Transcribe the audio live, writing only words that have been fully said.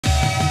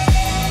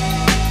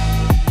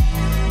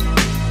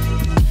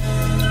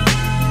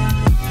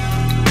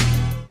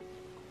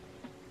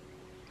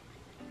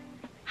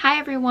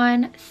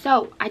everyone.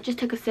 So I just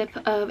took a sip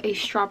of a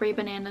strawberry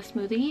banana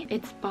smoothie.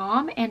 It's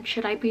bomb, and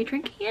should I be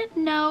drinking it?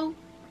 No,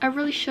 I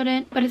really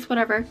shouldn't, but it's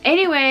whatever.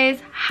 Anyways,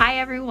 hi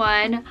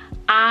everyone.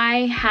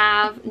 I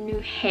have new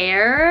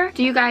hair.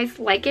 Do you guys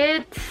like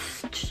it?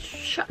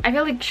 I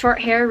feel like short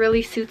hair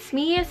really suits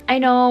me. I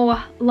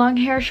know long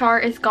hair Char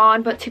is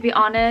gone, but to be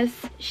honest,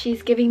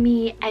 she's giving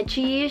me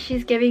edgy.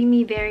 She's giving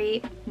me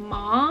very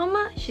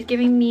mom. She's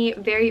giving me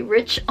very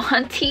rich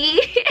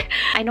auntie.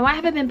 I know I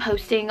haven't been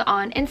posting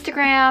on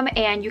Instagram,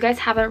 and you guys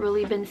haven't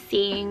really been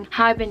seeing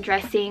how I've been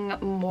dressing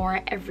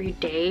more every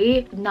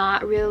day.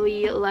 Not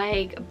really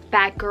like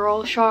bad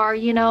girl Char,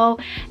 you know?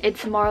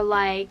 It's more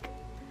like,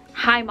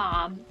 hi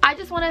mom. I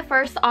just want to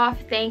first off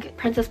thank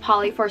Princess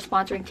Polly for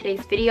sponsoring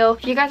today's video.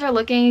 If you guys are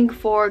looking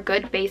for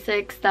good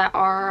basics that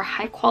are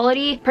high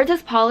quality,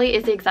 Princess Polly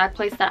is the exact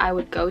place that I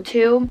would go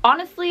to.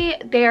 Honestly,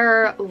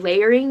 their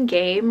layering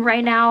game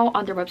right now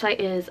on their website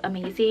is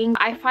amazing.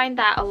 I find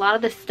that a lot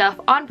of the stuff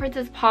on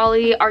Princess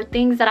Polly are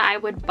things that I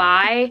would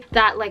buy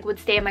that like would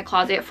stay in my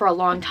closet for a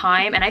long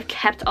time, and I've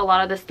kept a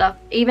lot of the stuff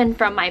even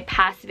from my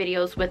past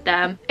videos with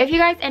them. If you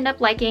guys end up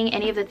liking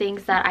any of the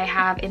things that I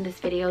have in this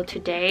video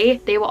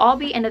today, they will all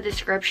be in the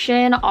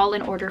description, all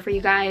in order for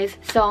you guys,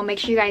 so make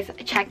sure you guys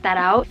check that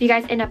out. If you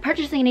guys end up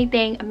purchasing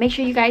anything, make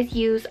sure you guys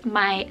use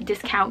my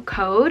discount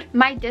code.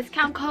 My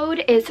discount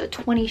code is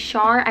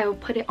 20Char. I will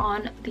put it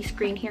on the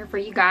screen here for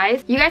you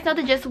guys. You guys know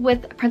that just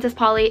with Princess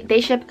Polly,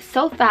 they ship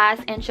so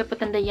fast and ship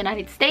within the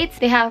United States.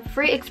 They have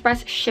free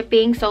express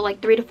shipping, so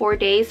like 3 to 4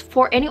 days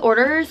for any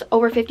orders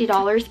over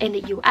 $50 in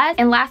the US.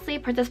 And lastly,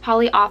 Princess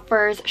Polly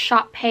offers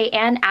ShopPay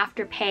and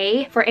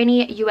AfterPay for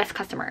any US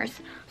customers.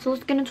 So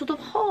let's get into the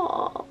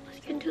haul.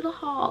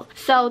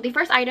 So the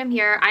first item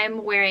here I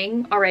am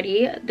wearing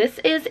already. This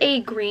is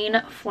a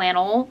green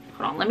flannel.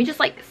 Hold on, let me just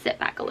like sit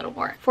back a little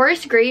more.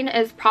 Forest green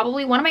is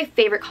probably one of my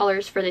favorite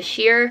colors for this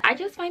year. I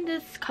just find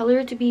this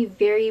color to be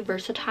very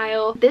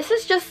versatile. This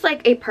is just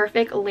like a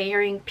perfect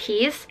layering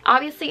piece.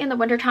 Obviously in the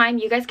wintertime,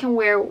 you guys can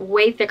wear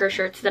way thicker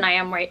shirts than I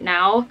am right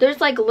now.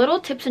 There's like little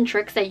tips and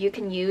tricks that you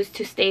can use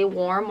to stay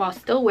warm while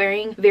still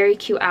wearing very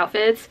cute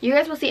outfits. You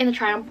guys will see in the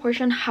try on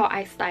portion how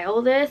I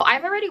style this.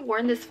 I've already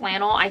worn this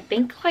flannel I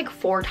think like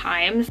 4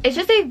 times. It's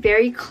just a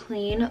very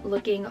clean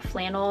looking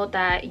flannel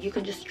that you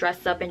can just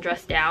dress up and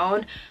dress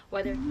down,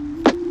 whether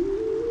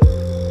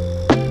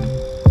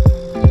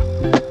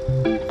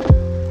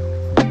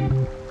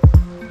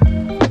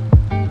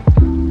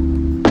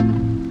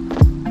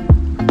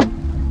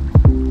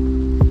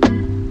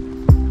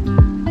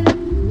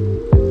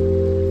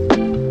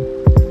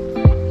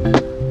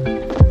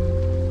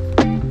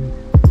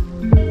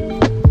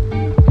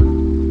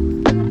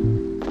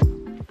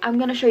I'm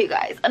gonna show you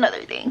guys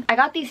another thing. I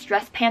got these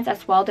dress pants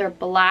as well. They're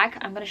black.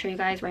 I'm gonna show you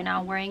guys right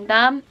now wearing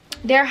them.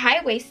 They're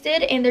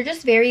high-waisted and they're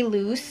just very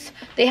loose.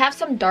 They have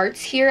some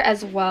darts here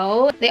as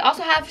well. They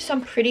also have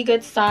some pretty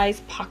good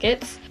size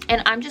pockets,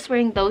 and I'm just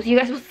wearing those. You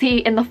guys will see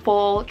in the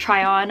full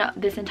try on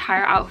this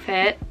entire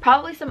outfit.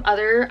 Probably some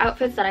other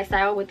outfits that I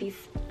style with these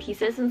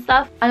pieces and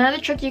stuff. Another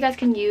trick you guys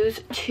can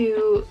use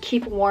to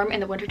keep warm in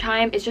the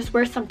wintertime is just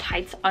wear some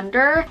tights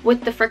under.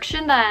 With the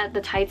friction that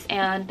the tights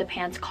and the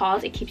pants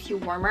cause, it keeps you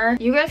warmer.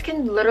 You guys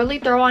can literally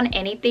throw on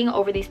anything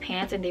over these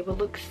pants and they will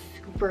look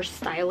super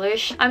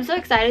stylish. I'm so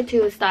excited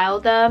to style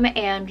them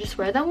and just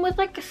wear them with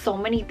like so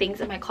many things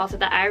in my closet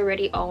that I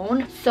already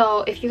own.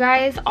 So if you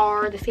guys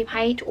are the same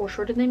height or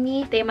shorter than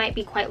me, they might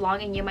be quite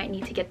long and you might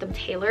need to get them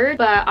tailored,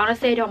 but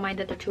honestly I don't mind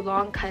that they're too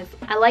long because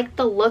I like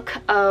the look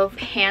of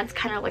pants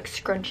kind of like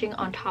scrunching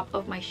on top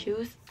of my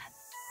shoes.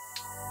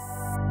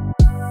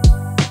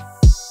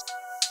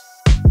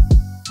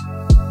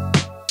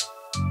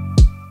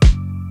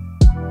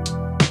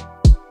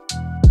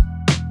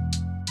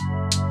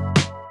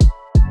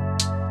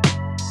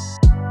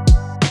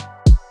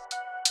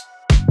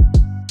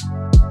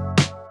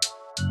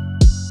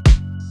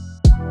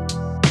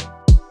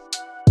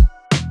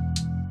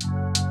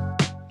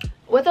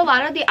 With a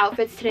lot of the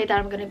outfits today that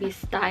I'm going to be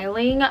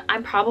styling,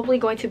 I'm probably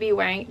going to be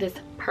wearing this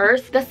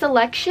purse. The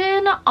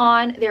selection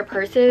on their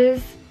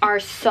purses are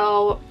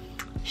so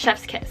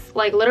chef's kiss,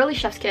 like literally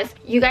chef's kiss.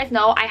 You guys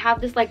know I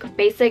have this like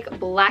basic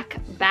black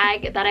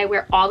bag that I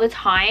wear all the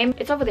time.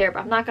 It's over there, but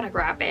I'm not gonna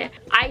grab it.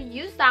 I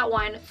use that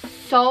one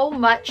so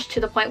much to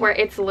the point where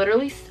it's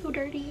literally so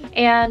dirty,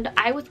 and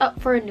I was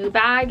up for a new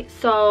bag,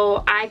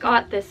 so I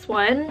got this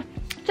one.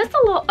 Just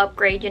a little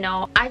upgrade, you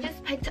know. I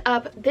just picked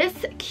up this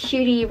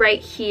cutie right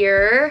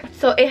here.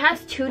 So it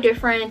has 2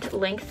 different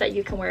lengths that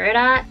you can wear it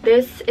at.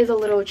 This is a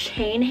little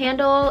chain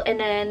handle, and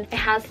then it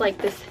has like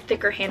this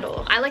thicker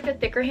handle. I like the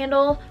thicker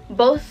handle.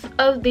 Both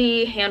of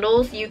the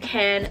handles you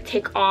can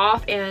take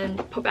off and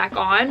put back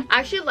on. I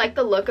actually like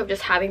the look of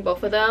just having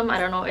both of them. I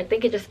don't know, I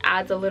think it just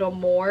adds a little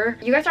more.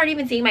 You guys aren't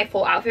even seeing my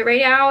full outfit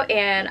right now,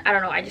 and I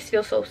don't know, I just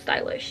feel so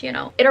stylish, you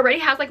know. It already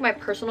has like my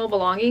personal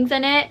belongings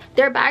in it.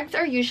 Their bags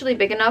are usually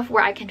big enough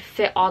where I can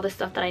fit all the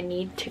stuff that I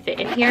need to fit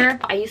in here.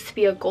 I used to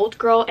be a gold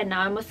girl and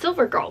now I'm a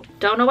silver girl.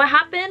 Don't know what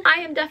happened.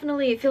 I am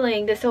definitely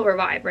feeling the silver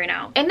vibe right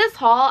now. In this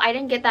haul, I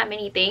didn't get that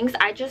many things.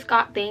 I just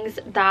got things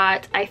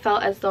that I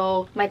felt as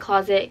though my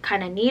closet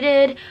kind of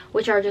needed,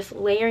 which are just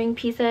layering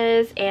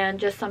pieces and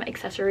just some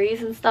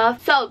accessories and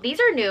stuff. So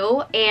these are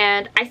new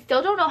and I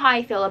still don't know how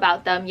I feel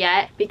about them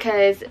yet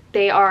because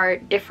they are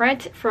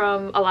different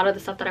from a lot of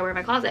the stuff that I wear in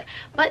my closet.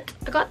 But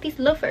I got these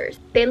loafers.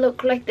 They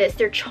look like this.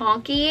 They're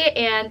chunky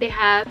and they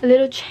have a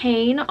little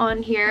chain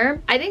on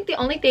here. I think the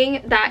only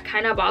thing that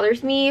kind of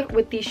bothers me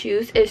with these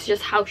shoes is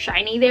just how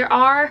shiny they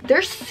are.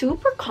 They're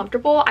super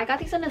comfortable. I got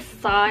these in a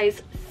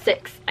size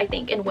 6, I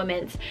think, in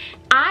women's.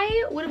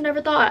 I would have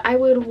never thought I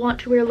would want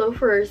to wear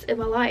loafers in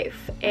my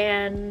life,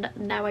 and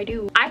now I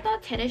do. I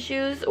thought tennis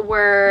shoes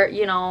were,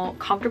 you know,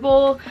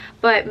 comfortable,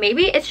 but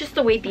maybe it's just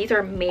the way these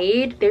are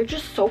made. They're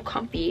just so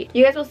comfy.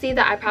 You guys will see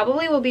that I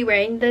probably will be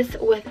wearing this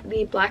with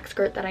the black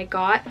skirt that I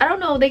got. I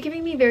don't know, they're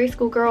giving me very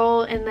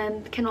schoolgirl and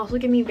then can also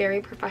give me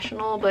very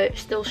professional but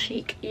still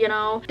chic, you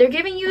know? They're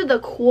giving you the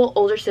cool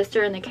older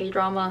sister in the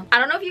K-drama. I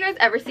don't know if you guys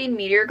ever seen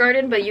Meteor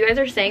Garden, but you guys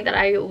are saying that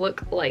I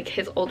look like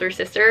his older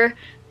sister.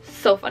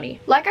 So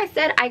funny. Like I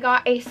said, I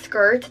got a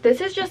skirt.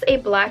 This is just a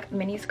black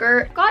mini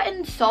skirt. I've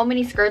gotten so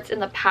many skirts in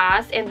the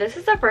past and this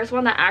is the first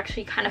one that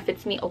actually kind of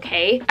fits me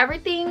okay.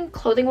 Everything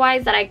clothing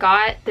wise that I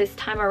got this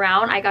time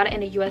around, I got it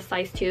in a US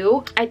size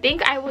 2. I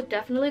think I would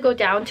definitely go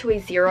down to a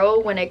 0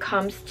 when it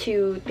comes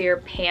to their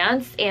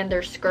pants and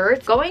their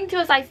skirts. Going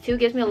to a size 2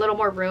 gives me a little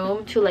more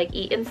room to like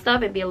eat and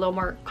stuff and be a little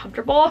more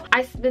comfortable.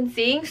 I've been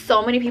seeing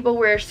so many people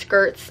wear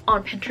skirts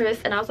on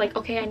Pinterest and I was like,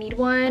 okay, I need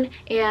one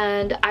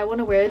and I want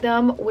to wear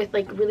them with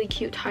like really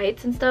cute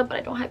tights and stuff, but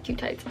I don't have cute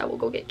tights. I will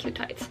go get cute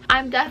tights.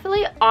 I'm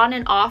definitely on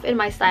and off in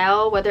my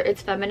style, whether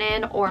it's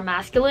feminine or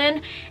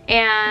masculine,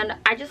 and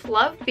I just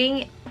love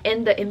being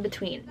in the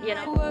in-between, you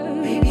know?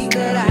 Baby,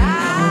 girl,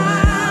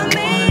 I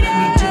made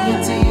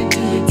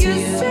it. You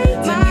say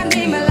my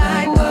name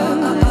like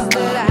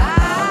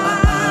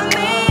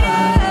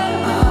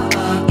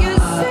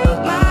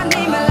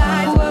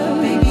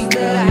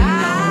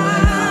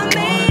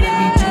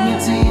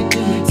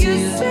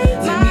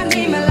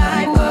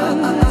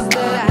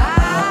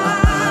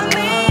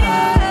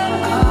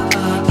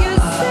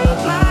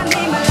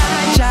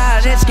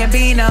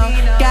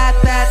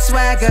got that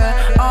swagger.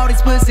 All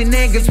these pussy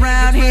niggas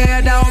round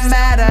here don't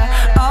matter.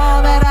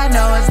 All that I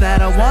know is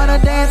that I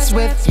wanna dance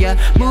with ya.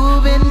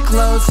 Moving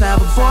close,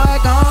 have a boy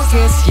gon'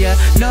 kiss ya.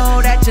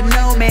 Know that you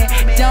know me,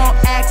 don't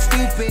act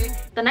stupid.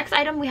 The next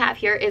item we have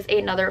here is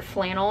another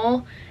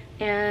flannel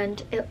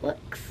and it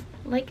looks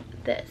like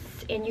this.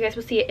 And you guys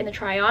will see it in the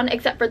try on,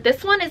 except for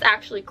this one is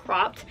actually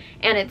cropped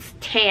and it's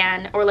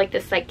tan or like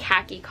this like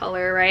khaki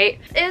color, right?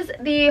 This is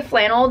the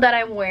flannel that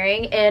I'm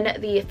wearing in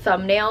the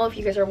thumbnail, if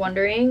you guys are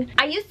wondering.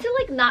 I used to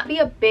like not be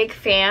a big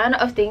fan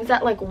of things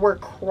that like were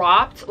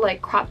cropped,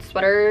 like cropped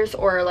sweaters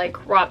or like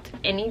cropped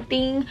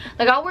anything.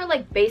 Like I'll wear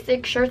like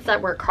basic shirts that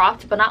were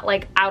cropped but not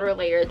like outer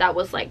layer that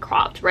was like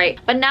cropped, right?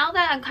 But now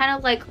that I'm kind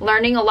of like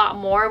learning a lot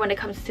more when it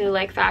comes to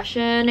like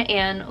fashion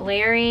and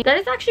layering, that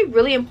is actually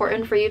really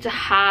important for you to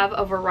have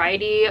a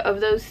variety of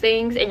those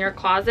things in your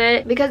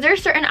closet, because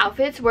there's certain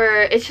outfits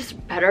where it's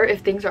just better if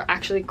things are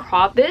actually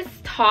cropped. This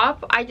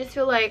top, I just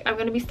feel like I'm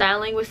gonna be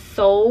styling with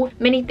so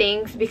many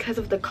things because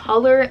of the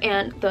color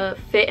and the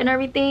fit and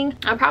everything.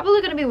 I'm probably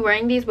gonna be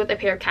wearing these with a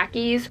pair of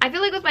khakis. I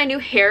feel like with my new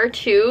hair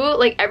too,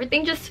 like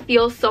everything just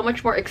feels so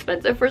much more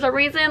expensive for some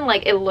reason.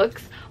 Like it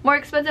looks more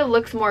expensive,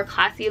 looks more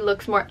classy,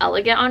 looks more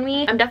elegant on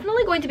me. I'm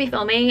definitely going to be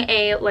filming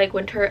a like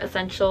winter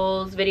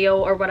essentials video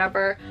or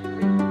whatever.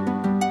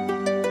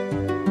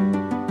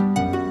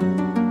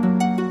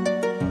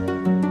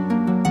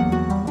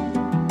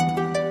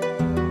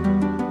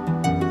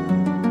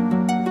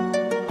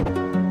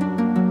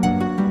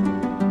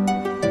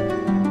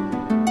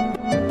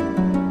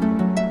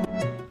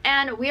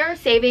 We are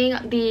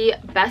saving the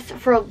best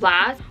for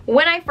last.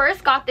 When I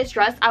first got this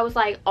dress, I was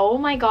like, oh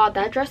my god,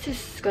 that dress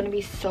is gonna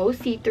be so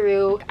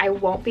see-through. I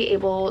won't be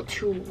able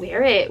to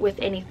wear it with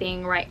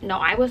anything, right? No,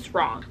 I was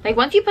wrong. Like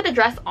once you put the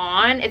dress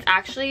on, it's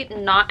actually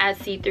not as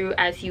see-through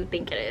as you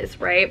think it is,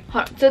 right?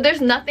 So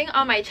there's nothing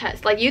on my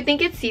chest. Like you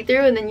think it's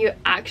see-through and then you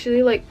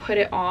actually like put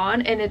it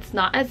on and it's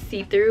not as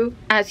see-through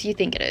as you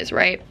think it is,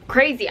 right?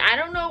 Crazy. I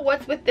don't know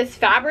what's with this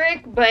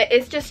fabric, but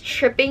it's just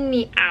tripping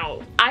me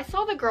out. I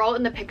saw the girl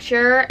in the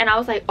picture and I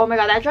was like, oh my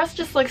god, that dress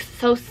just looks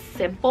so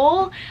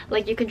simple.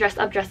 Like you can dress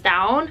up, dress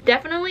down.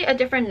 Definitely a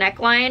different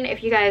neckline.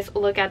 If you guys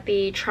look at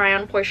the try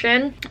on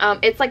portion,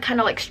 it's like kind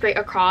of like straight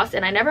across,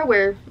 and I never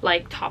wear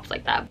like tops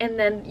like that. And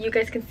then you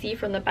guys can see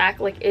from the back,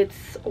 like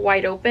it's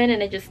wide open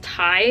and it just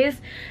ties,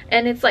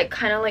 and it's like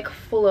kind of like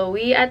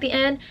flowy at the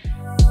end.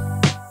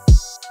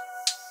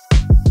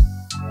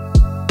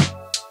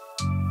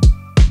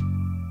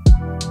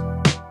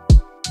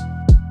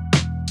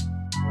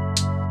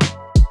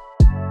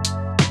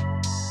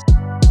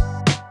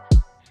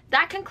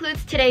 that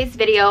concludes today's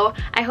video.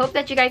 I hope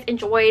that you guys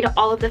enjoyed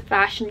all of the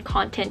fashion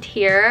content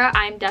here.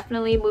 I'm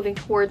definitely moving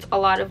towards a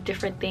lot of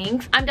different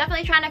things. I'm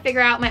definitely trying to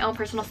figure out my own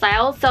personal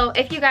style. So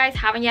if you guys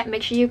haven't yet,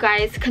 make sure you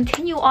guys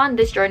continue on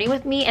this journey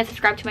with me and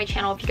subscribe to my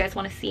channel if you guys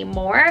want to see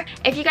more.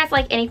 If you guys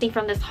like anything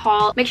from this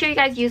haul, make sure you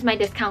guys use my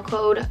discount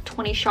code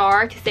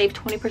 20SHAR to save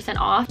 20%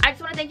 off. I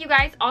just want to thank you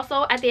guys.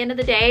 Also, at the end of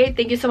the day,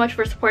 thank you so much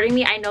for supporting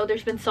me. I know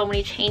there's been so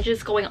many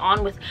changes going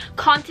on with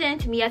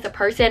content, me as a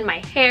person, my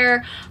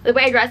hair, the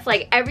way I dress,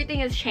 like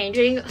everything is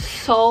changing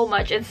so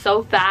much and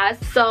so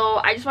fast.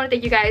 So I just want to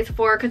thank you guys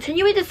for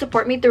continuing to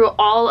support me through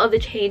all of the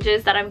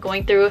changes that I'm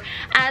going through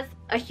as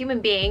a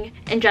human being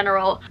in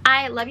general.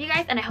 I love you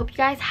guys, and I hope you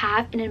guys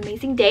have an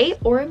amazing day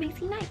or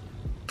amazing night.